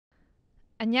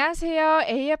안녕하세요.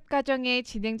 AHOP 가정의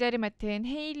진행자를 맡은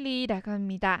헤일리라고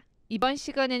합니다. 이번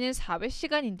시간에는 4회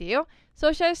시간인데요.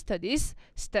 Social Studies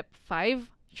Step 5,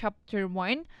 Chapter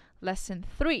 1, Lesson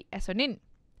 3에서는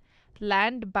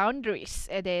Land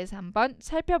Boundaries에 대해서 한번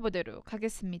살펴보도록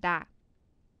하겠습니다.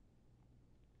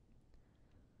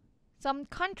 Some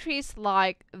countries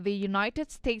like the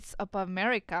United States of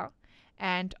America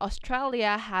and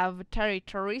Australia have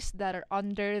territories that are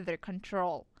under their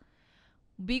control.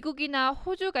 미국이나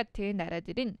호주 같은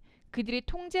나라들은 그들의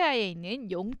통제하에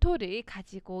있는 영토를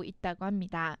가지고 있다고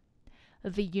합니다.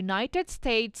 The United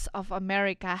States of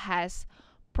America has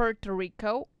Puerto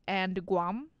Rico and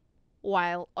Guam,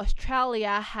 while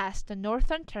Australia has the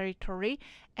Northern Territory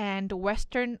and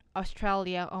Western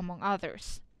Australia, among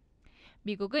others.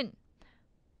 미국은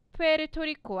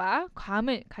푸에르토리코와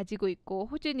괌을 가지고 있고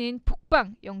호주는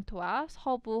북방 영토와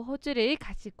서부 호주를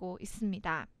가지고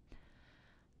있습니다.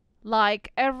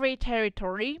 Like every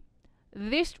territory,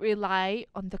 these rely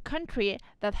on the country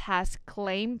that has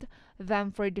claimed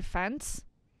them for defense,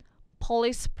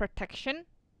 police protection,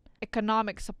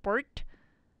 economic support,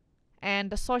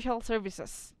 and social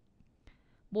services.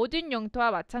 모든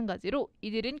영토와 마찬가지로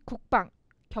이들은 국방,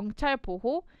 경찰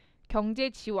보호,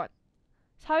 경제 지원,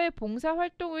 사회 봉사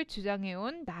활동을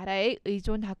주장해온 나라에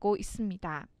의존하고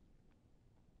있습니다.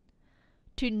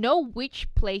 To know which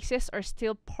places are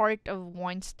still part of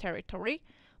one's territory,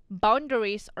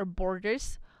 boundaries or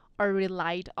borders are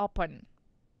relied upon.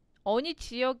 어느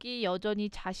지역이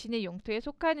여전히 자신의 영토에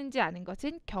속하는지 아는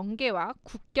것은 경계와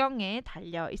국경에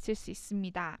달려 있을 수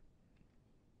있습니다.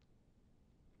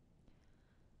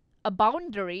 A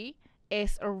boundary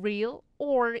is a real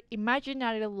or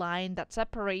imaginary line that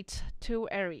separates two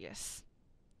areas.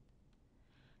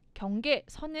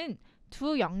 경계선은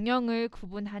두 영역을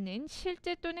구분하는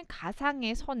실제 또는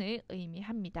가상의 선을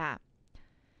의미합니다.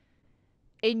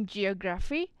 In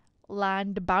geography,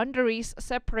 land boundaries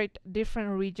separate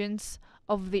different regions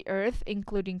of the earth,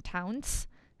 including towns,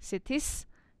 cities,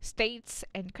 states,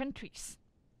 and countries.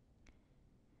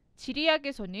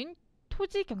 지리학에서는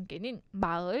토지 경계는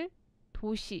마을,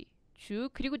 도시, 주,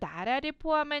 그리고 나라를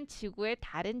포함한 지구의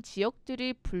다른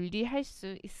지역들을 분리할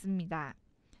수 있습니다.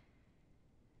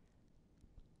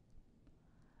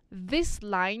 These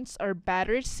lines are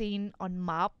better seen on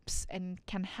maps and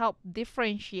can help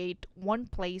differentiate one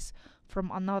place from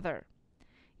another.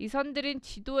 이 선들은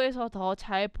지도에서 더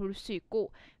잘 볼 수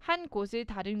있고 한 곳을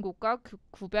다른 곳과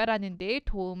구별하는 데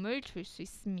도움을 줄 수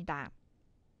있습니다.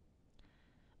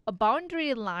 A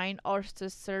boundary line also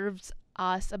serves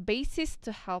as a basis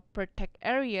to help protect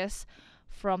areas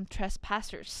from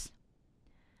trespassers.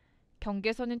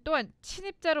 경계선은 또한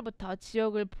침입자로부터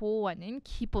지역을 보호하는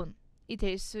기본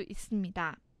될 수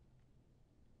있습니다.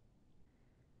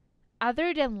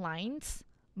 Other than lines,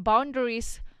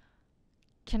 boundaries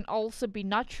can also be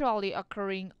naturally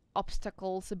occurring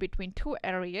obstacles between two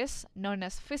areas known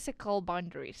as physical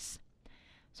boundaries.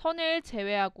 선을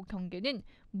제외하고 경계는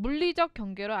물리적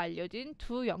경계로 알려진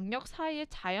두 영역 사이에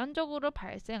자연적으로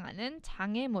발생하는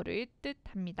장애물을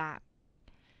뜻합니다.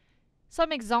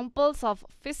 Some examples of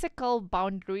physical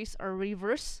boundaries are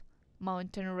rivers,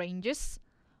 mountain ranges,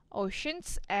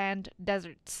 oceans, and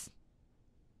deserts.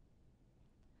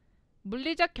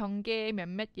 물리적 경계의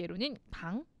몇몇 예로는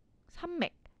강,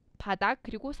 산맥, 바다,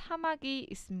 그리고 사막이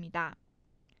있습니다.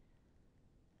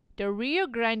 The Rio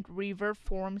Grande River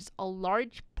forms a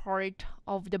large part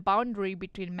of the boundary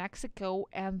between Mexico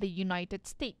and the United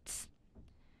States.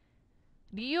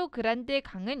 리오 그란데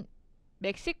강은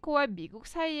멕시코와 미국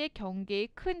사이의 경계의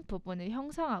큰 부분을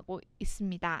형성하고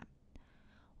있습니다.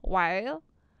 While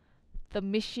the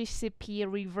Mississippi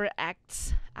River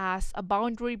acts as a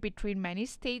boundary between many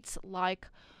states like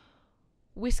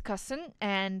Wisconsin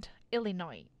and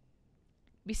Illinois.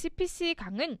 미시시피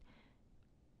강은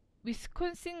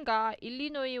위스콘신과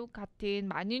일리노이 같은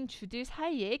많은 주들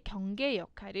사이의 경계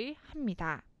역할을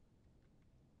합니다.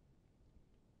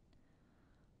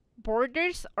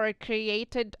 Borders are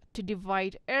created to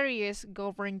divide areas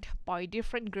governed by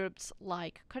different groups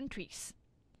like countries.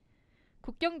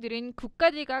 국경들은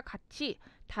국가들과 같이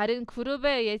다른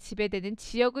그룹에 의해 지배되는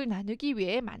지역을 나누기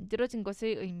위해 만들어진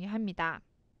것을 의미합니다.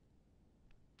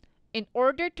 In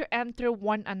order to enter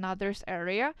one another's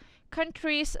area,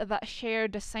 countries that share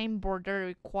the same border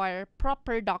require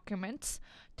proper documents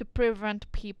to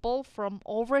prevent people from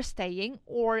overstaying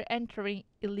or entering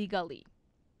illegally.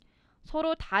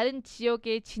 서로 다른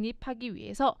지역에 진입하기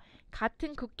위해서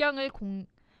같은 국경을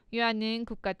공유하는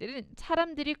국가들은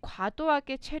사람들이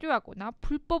과도하게 체류하거나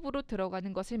불법으로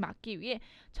들어가는 것을 막기 위해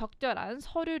적절한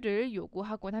서류를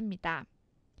요구하곤 합니다.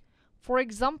 For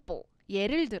example,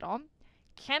 예를 들어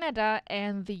Canada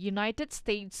and the United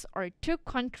States are two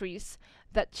countries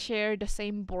that share the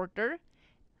same border,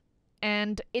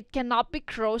 and it cannot be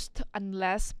crossed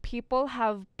unless people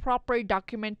have proper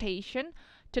documentation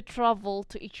to travel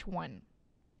to each one.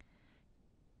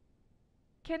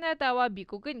 캐나다와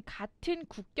미국은 같은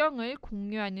국경을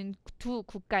공유하는 두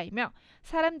국가이며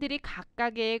사람들이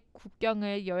각각의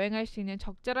국경을 여행할 수 있는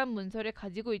적절한 문서를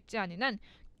가지고 있지 않은 한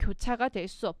교차가 될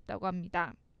수 없다고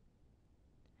합니다.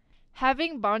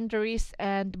 Having boundaries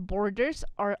and borders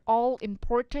are all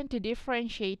important to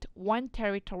differentiate one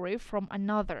territory from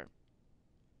another.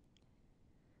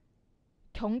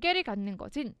 경계를 갖는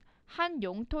것은 한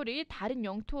영토를 다른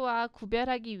영토와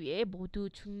구별하기 위해 모두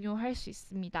중요할 수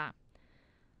있습니다.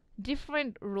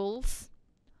 Different rules,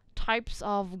 types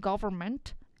of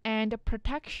government, and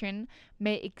protection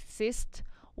may exist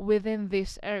within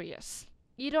these areas.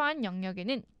 이러한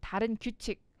영역에는 다른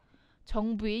규칙,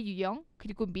 정부의 유형,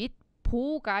 그리고 및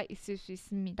보호가 있을 수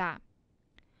있습니다.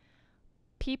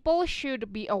 People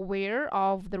should be aware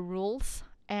of the rules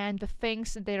and the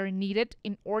things that are needed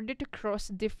in order to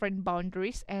cross different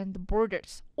boundaries and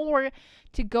borders or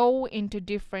to go into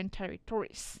different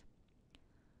territories.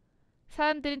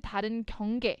 사람들은 다른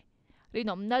경계를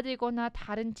넘나들거나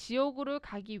다른 지역으로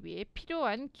가기 위해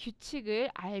필요한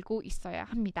규칙을 알고 있어야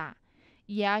합니다.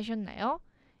 이해하셨나요?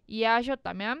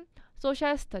 이해하셨다면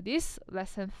Social Studies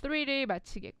Lesson 3를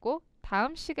마치겠고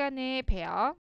다음 시간에 봬요.